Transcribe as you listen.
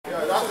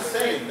that's the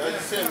saying. That's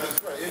the saying. That's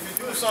right. If you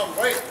do something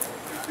right,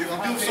 you're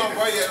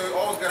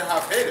always gonna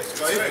have haters.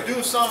 Like, if you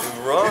do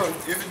something wrong,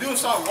 if you do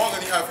something wrong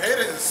and you have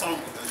haters, it's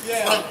something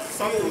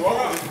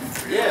wrong.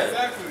 Yeah,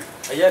 exactly.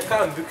 Yeah,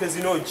 come because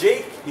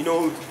Jake,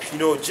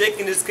 Jake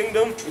in his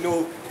kingdom,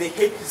 they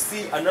hate to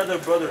see another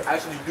brother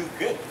actually do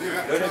good. You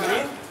know what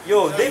I mean?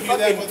 Yo, they fucking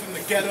that was in the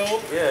ghetto.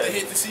 Yeah. They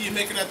hate to see you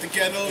making it out the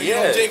ghetto.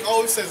 Jake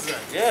always says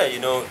that. Yeah,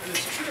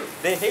 it's true.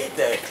 They hate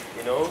that.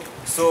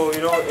 So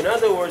in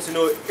other words,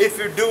 if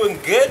you're doing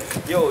good,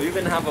 you're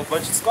gonna have a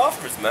bunch of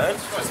scoffers, man.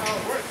 That's how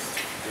it works.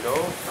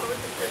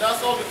 And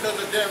that's all because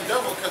of the damn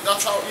devil, because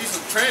that's how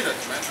Esau trained us,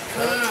 man.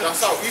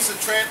 That's how Esau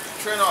train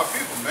our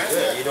people, man.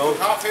 Yeah,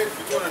 Half hate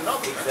between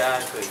another,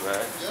 exactly,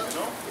 man.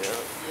 Yeah.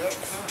 Yeah.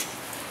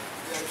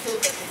 Killed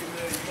that nigga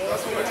there.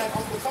 That's what had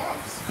Uncle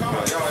Tom's.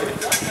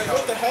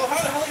 What the hell? How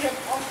the hell you have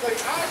Uncle?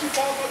 Like, I actually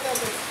thought about that.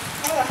 Like,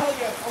 how the hell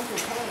you have Uncle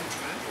Tom's,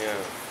 man? Yeah.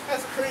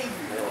 That's crazy.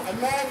 Yeah. A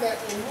man that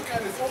will look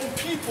at his own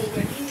people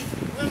that he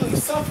literally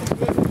suffered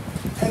with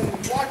and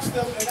watch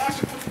them and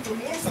actually put them through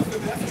more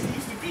suffering. That's what he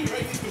used to be,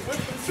 right? He used to whip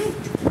them too.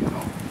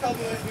 Tell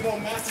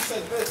them, Master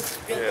said this.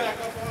 Get back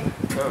up on it.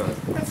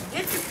 That's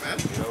wicked, man.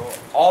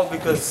 All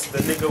because the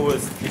nigga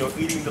was,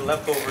 eating the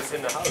leftovers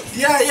in the house.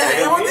 Yeah.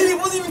 He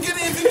wasn't even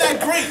getting anything that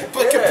great.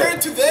 But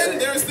compared to then,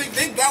 that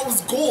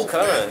was gold,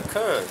 man.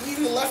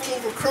 Eating the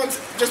leftover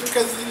crumbs just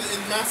because it's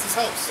in Master's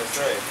house. That's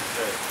right.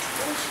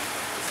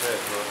 That's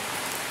right, bro.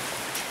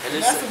 And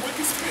that's a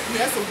wicked spirit. I mean,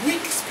 that's a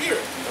weak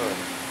spirit.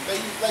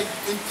 Like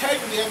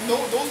integrity.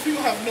 Those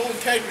people have no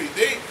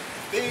integrity.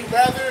 They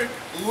rather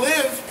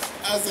live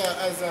as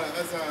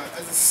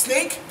a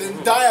snake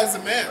than die as a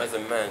man. As a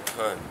man,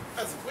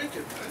 That's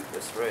wicked, man.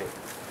 That's right.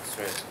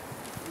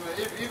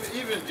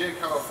 Even Jake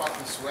have a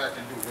fucking swag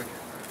and do wicked,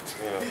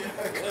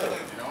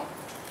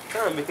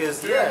 man.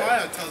 Because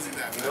Jeremiah tells you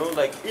that, man.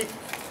 Like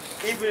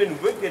even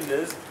in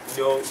wickedness,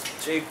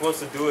 Jake wants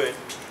to do it,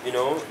 in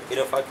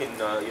a fucking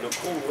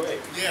cool way.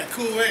 Yeah,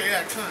 cool way.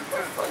 Yeah,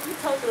 What are you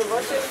talking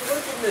about? Jake's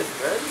wickedness,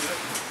 man.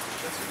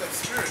 That's what that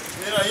spirit.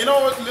 You know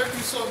what left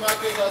me so mad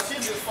is I seen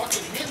these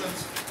fucking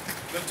heathens.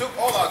 They took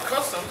all our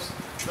customs.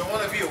 They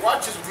want to be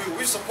watchers.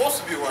 We're supposed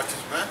to be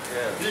watchers, man.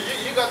 Yeah.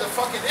 You got the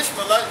fucking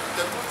Ishmaelite.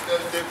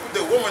 They put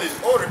the woman in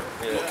order.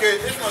 Yeah. Okay,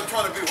 Ishmael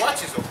trying to be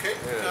watchers, okay.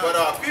 Yeah. But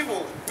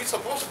people, we're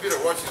supposed to be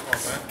the watchers, man.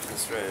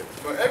 That's right.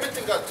 But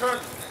everything got turned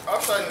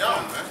upside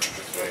down, man.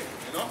 That's right.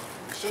 It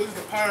shows you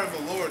the power of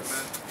the Lord,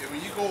 man.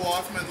 When you go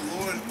off, man, the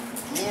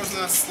Lord's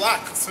not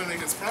slack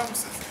concerning His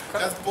promises.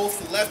 That's both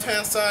the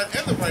left-hand side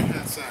and the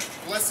right-hand side.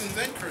 Blessings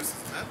and curses,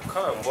 man.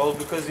 Well,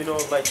 because the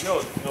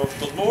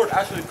Lord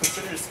actually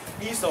considers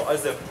Esau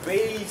as a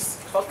base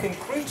fucking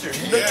creature.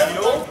 Because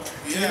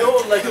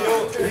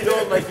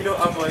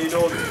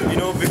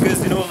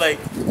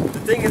the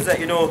thing is that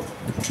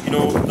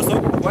the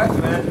so-called white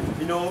man,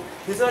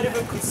 he's not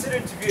even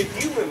considered to be a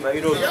human,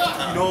 man.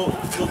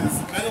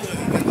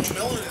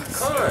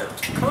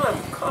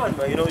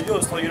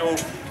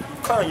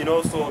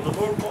 So the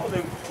Lord called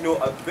him,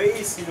 a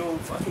base,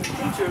 fucking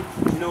creature,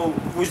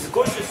 which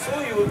goes to show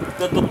you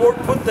that the Lord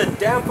put the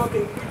damn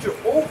fucking creature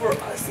over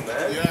us,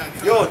 man.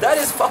 That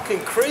is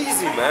fucking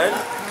crazy, man.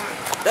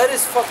 That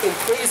is fucking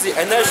crazy,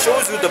 and that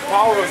shows you the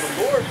power of the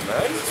Lord,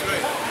 man.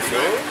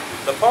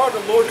 The power of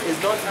the Lord is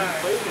not to be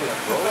played with,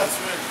 bro.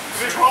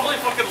 We probably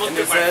fucking looked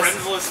at my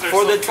friends' list.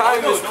 For the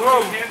time has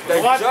come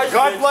that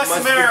judgment must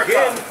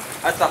begin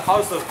at the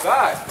house of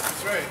God.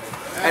 That's right.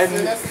 And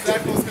that's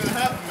exactly what's going to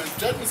happen, man.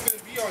 Judgment's going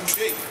to be on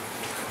Jake.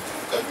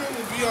 Judgment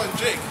will be on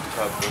Jake.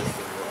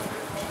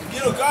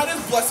 God is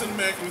blessing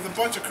America with a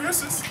bunch of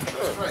curses.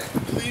 That's right.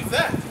 Believe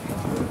that.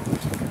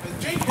 And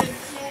Jake,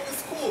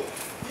 it's cool.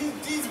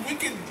 These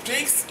wicked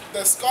Jakes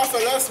that scoff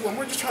at us when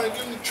we're just trying to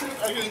give them the truth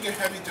are going to get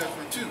heavy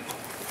judgment too.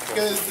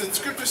 Because the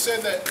scripture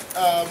said that,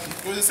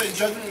 what does it say,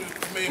 judgment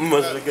may be in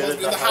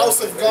the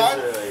house of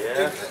God.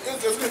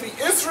 There's going to be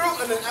Israel,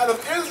 and then out of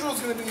Israel is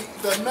going to be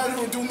the men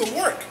who are doing the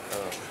work.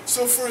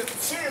 So for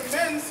certain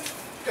men,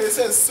 it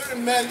says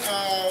certain men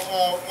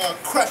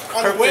crept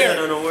unaware.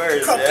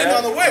 Crept in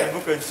unaware. The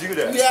book of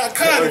Judah. Yeah,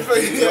 kind of.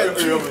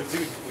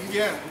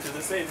 Yeah. Which is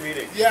the same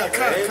reading. Yeah,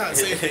 kind of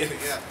same reading.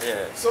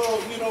 Yeah. So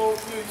you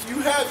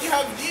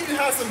even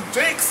have some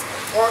Jakes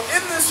are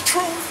in this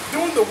truth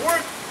doing the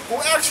work who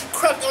actually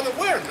crept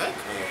unaware, man,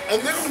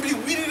 and they're going to be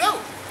weeded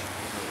out.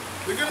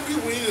 They're going to be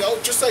weeded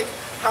out just like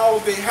how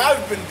they have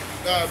been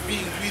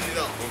being weeded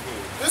out.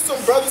 There's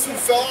some brothers who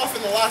fell off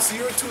in the last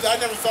year or two that I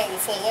never thought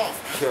would fall off.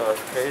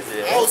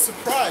 Crazy. I was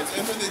surprised,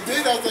 and when they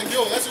did, I was like,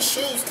 that just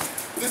shows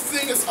this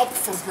thing is up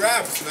for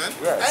grabs, man.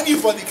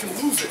 Anybody can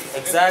lose it.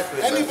 Exactly.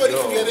 Anybody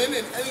can get in,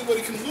 and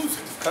anybody can lose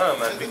it.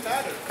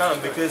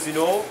 Because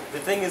the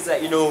thing is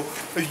that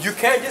you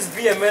can't just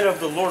be a man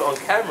of the Lord on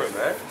camera,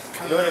 man.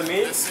 You know what I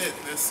mean?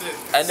 That's it.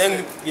 And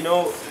then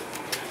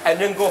and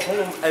then go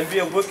home and be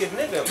a wicked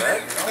nigga, man.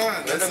 You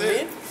know what I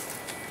mean?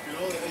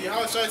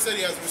 Yahweh said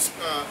he has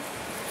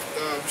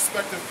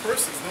respective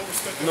persons,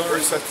 no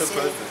respective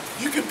persons.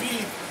 You could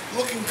be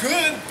looking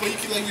good, but you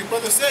can, like your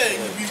brother said,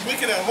 you be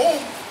wicked at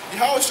home.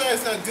 Yahweh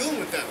is not dealing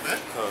with that, man.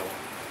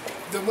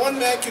 the one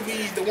man can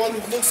be the one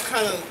who looks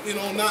kind of, you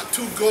know, not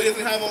too good. He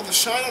doesn't have all the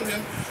shine on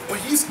him, but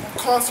he's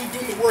constantly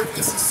doing the work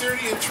in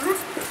sincerity and truth.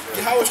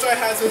 Yahweh Shai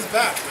has his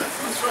back.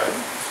 That's right.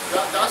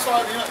 That's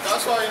why, you know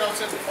what I'm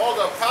saying, all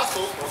the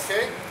apostles,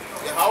 okay,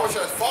 Yahweh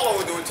Shai's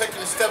followers, they were taking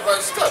it step by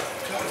step,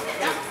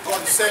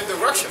 going the same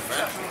direction,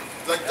 man.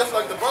 Like, just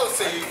like the brother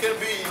said, you can't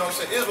be, you know,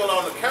 say Israel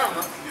on the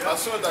camera. As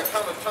soon as that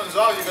camera turns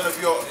out, you're gonna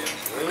be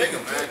a nigga,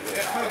 man.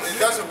 It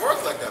doesn't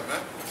work like that,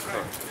 man.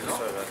 You know?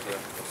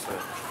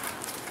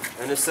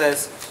 And it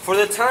says, for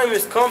the time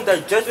is come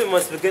that judgment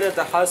must begin at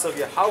the house of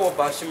Yahweh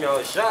B'Hashem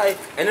Yahushai,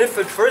 and if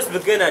it first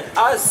begin at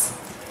us,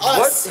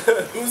 us.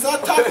 It was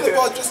not talking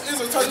about just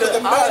Israel, talking about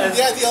the men,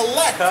 the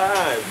elect.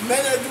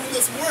 Men are doing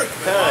this work.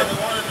 The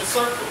one in the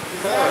circle.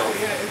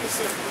 Exactly, in the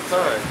circle.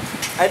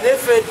 And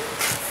if it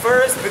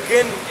first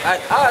begin at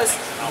us,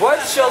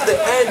 what shall the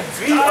end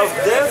be of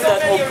them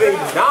that obey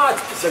not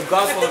the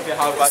gospel of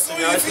Yahweh? So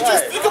if you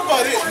just think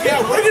about it,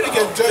 we're going to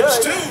get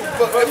judged too.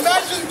 But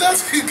imagine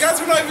those guys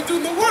who are not even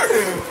doing the work.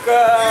 You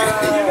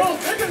know,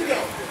 they're going to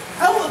get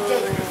hella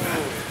judgment,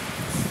 man.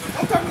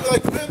 I'm talking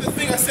like, man, the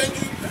thing I sent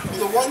you,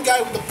 the one guy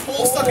with the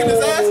pole stuck in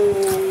his ass.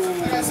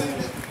 Like I said,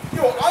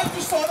 yo, I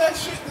just saw that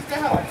shit. This guy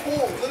had a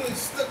pole literally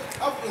stuck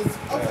up his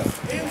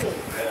angle.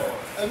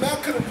 And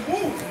that could have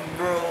moved.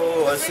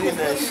 Bro, I seen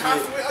that shit.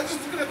 I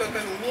just looking at that,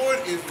 man. The Lord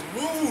is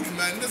rude,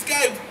 man. This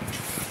guy,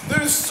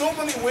 there's so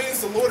many ways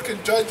the Lord can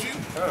judge you,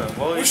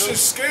 which should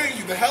scare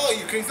you the hell out of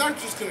you, because he's not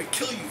just going to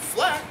kill you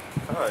flat.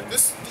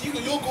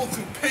 You'll go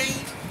through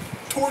pain,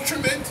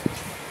 torturement,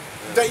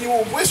 that you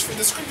will wish for.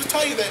 The scriptures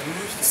tell you that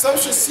some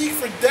shall seek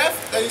for death,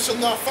 and he shall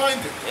not find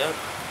it.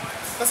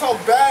 That's how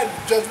bad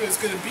judgment is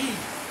going to be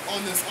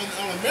on this,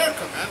 on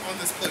America, man, on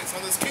this place,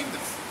 on this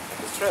kingdom.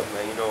 That's right,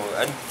 man.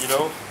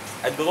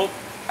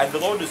 And the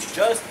Lord is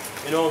just,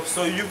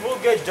 so you will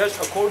get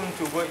judged according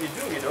to what you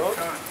do,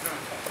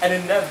 And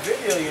in that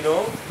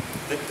video,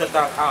 the guy, the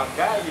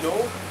guy,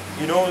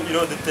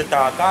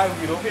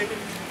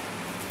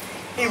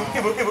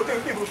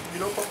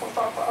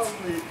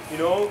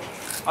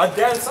 a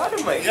damn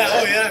sodomite. Yeah,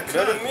 oh yeah, you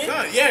know what I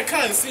mean? Yeah,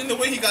 kind of seeing the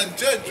way he got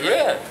judged. Right?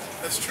 Yeah,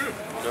 that's true.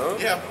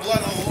 Yeah,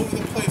 blood all over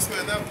the place,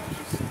 man. That was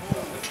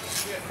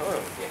just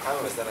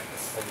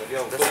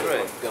That's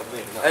right.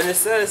 And it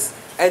says,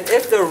 and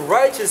if the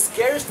righteous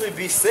scarcely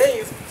be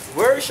saved,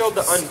 where shall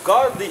the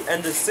ungodly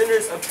and the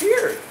sinners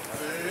appear?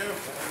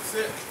 That's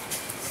it.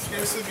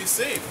 Scarcely be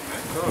saved,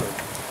 man.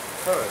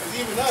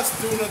 Even us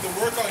doing the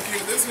work out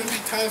here, there's going to be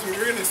times where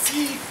we're going to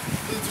see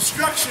the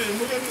destruction, and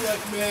we're going to be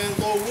like, man,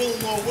 Lord willing,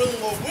 Lord willing,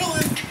 Lord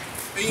willing.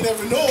 And you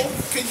never know,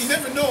 because you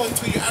never know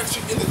until you're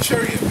actually in the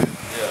chariot, man.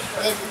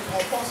 Like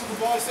Apostle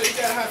Gabar said, you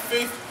got to have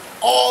faith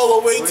all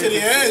the way to the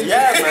end.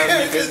 Yeah,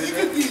 man. Because you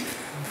could be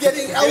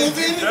getting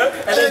elevated.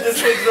 And then this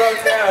thing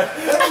drops down.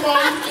 Never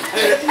mind.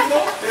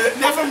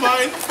 Never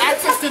mind.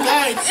 Access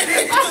denied.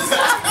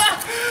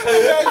 And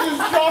that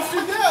just drops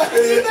you down.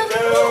 You never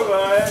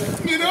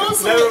mind.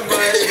 So never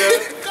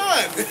mind.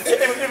 God.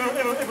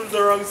 It was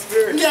the wrong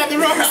spirit. Yeah, the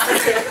wrong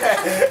spirit.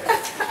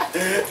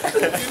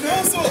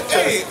 So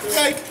hey,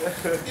 like,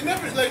 you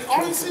never, like,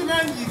 honestly,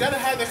 man, you gotta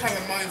have that kind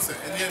of mindset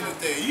at the end of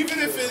the day. Even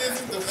if it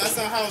isn't, that's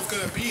not how it's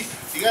gonna be.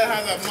 You gotta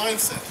have that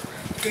mindset.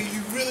 Because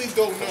you really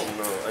don't know.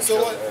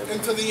 So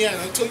until the end,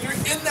 until you're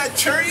in that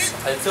chariot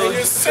and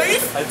you're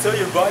safe. Until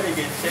your body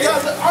gets changed.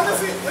 Yeah,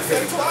 honestly, listen,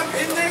 until I'm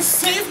in there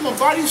safe, my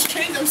body's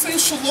changed, I'm saying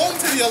shalom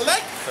to the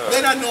elect,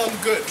 then I know I'm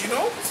good,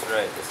 That's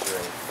right.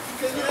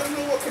 Because you never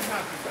know what can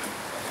happen, man.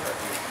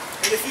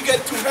 And if you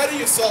get too ahead of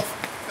yourself,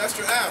 that's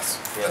your ass.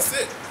 That's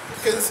it.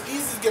 Because it's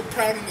easy to get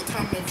proud in the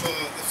time of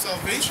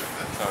salvation,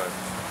 man.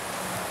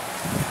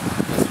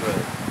 That's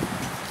right.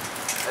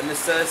 And it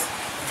says,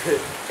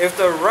 if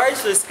the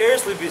righteous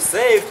scarcely be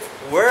saved,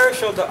 where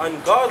shall the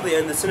ungodly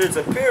and the sinners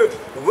appear?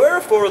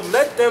 Wherefore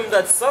let them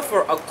that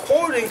suffer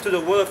according to the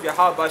will of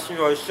Yahweh B'Hashem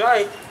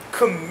Yahushai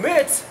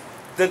commit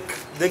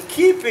the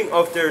keeping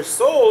of their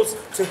souls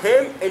to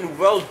him in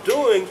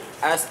well-doing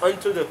as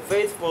unto the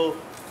faithful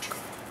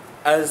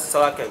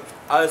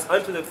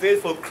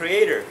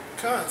Creator.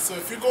 So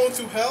if you're going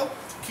through hell,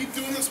 keep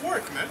doing this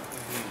work, man.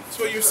 That's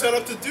what you're set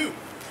up to do.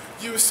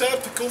 You were set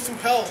up to go through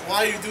hell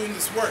while you're doing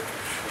this work.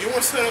 You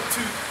weren't set up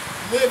to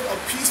live a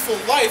peaceful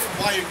life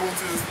while you're going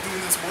through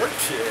doing this work.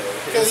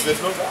 There's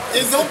no balance.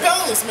 There's no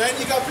balance, man.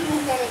 You got people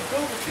who want to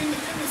build a kingdom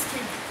in this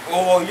kingdom.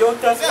 Oh, yo,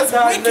 that's what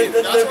that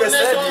nigga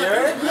said,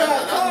 yeah?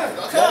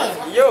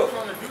 Yo,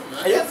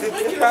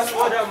 you pass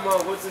what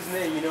what's his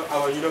name?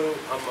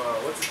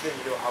 What's his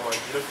name?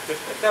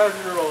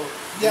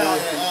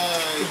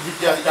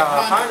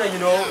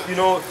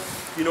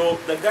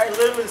 The guy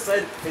literally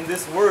said in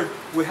this word,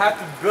 we have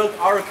to build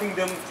our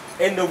kingdom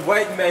in the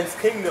white man's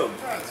kingdom.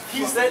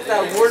 He said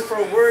that word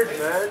for word,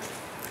 man.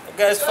 That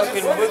guy's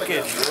fucking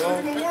wicked,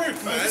 bro.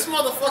 These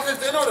motherfuckers,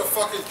 they know the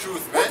fucking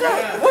truth, man.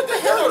 What the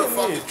hell? They know the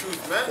fucking truth,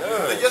 man.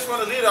 They just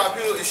want to lead our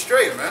people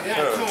straight, man.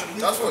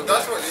 That's what,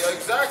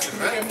 exactly,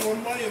 man. They get more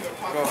money in their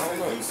pocket.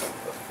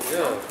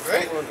 Yeah.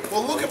 Right?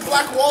 Well, look at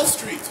Black Wall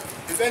Street.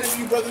 If any of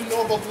you brothers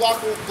know about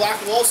Black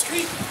Wall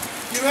Street,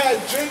 you had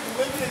Jake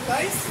living it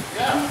nice.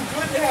 Yeah. Doing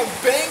good. They have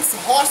banks,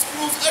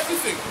 hospitals,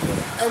 everything.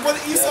 And what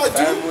did Esau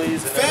do?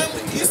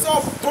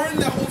 Esau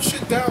burned that whole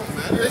shit down,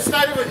 man. It's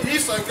not even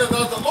Esau because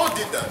the Lord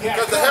did that. Yeah,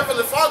 because the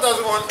Heavenly Father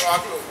doesn't want,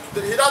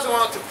 He doesn't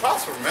want us to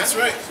prosper, man. That's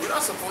right. We're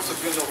not supposed to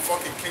build no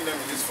fucking kingdom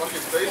in this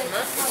fucking place,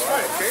 man. That's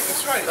right. Okay?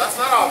 That's right. That's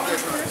not our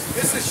business.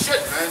 This is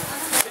shit, man.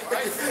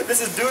 This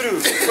is doo-doo.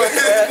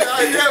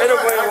 Yeah,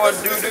 Nobody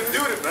wants This doo-doo. is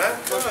doo-doo, man.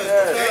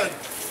 Good.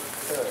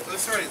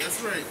 That's right. That's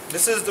right.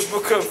 This is the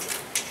book of,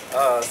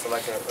 so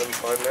like let me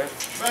find that.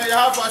 Man, you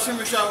have Hashem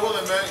Mishai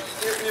willing, man.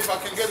 If I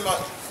can get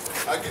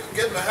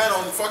my hand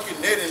on fucking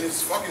Nate and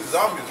his fucking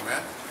zombies,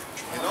 man.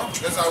 You know?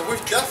 Because I wish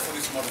death for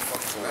these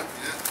motherfuckers, man.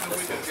 Yeah. I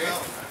wish Okay?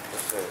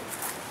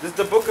 This is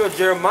the book of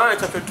Jeremiah,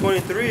 chapter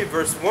 23,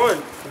 verse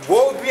 1.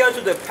 Woe be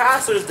unto the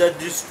pastors that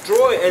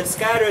destroy and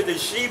scatter the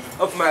sheep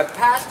of my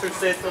pastor,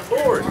 says the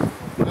Lord.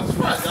 That's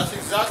right. That's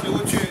exactly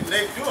what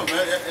Nate doing,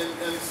 man.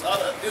 And it's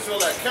other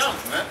Israelite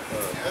camps, man.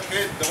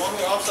 Okay? The one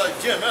who outside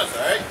GMS,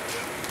 alright?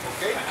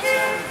 Okay?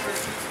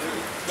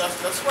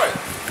 That's right.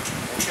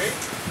 Okay?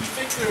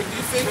 Do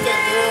you think that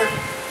they're,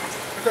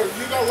 because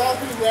you got a lot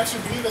of people who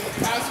actually believe that the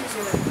pastors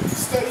are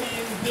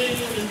studying day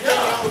in and day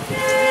out, really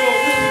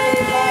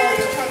going hard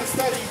and trying to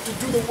study to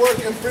do the work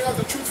and bring out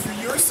the truth for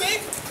your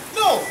sake?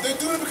 No, they're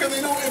doing it because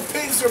they know it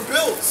pays their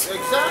bills.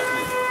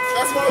 Exactly.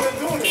 That's why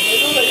they're doing it. They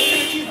know that you're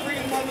going to keep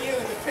bringing money in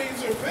and it pays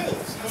their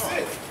bills. That's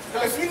it.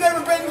 If you never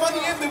bring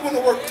money in, they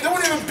wouldn't work. They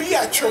wouldn't even be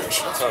at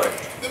church. That's right.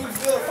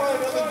 They'll find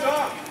another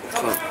job.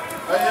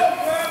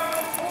 Hey,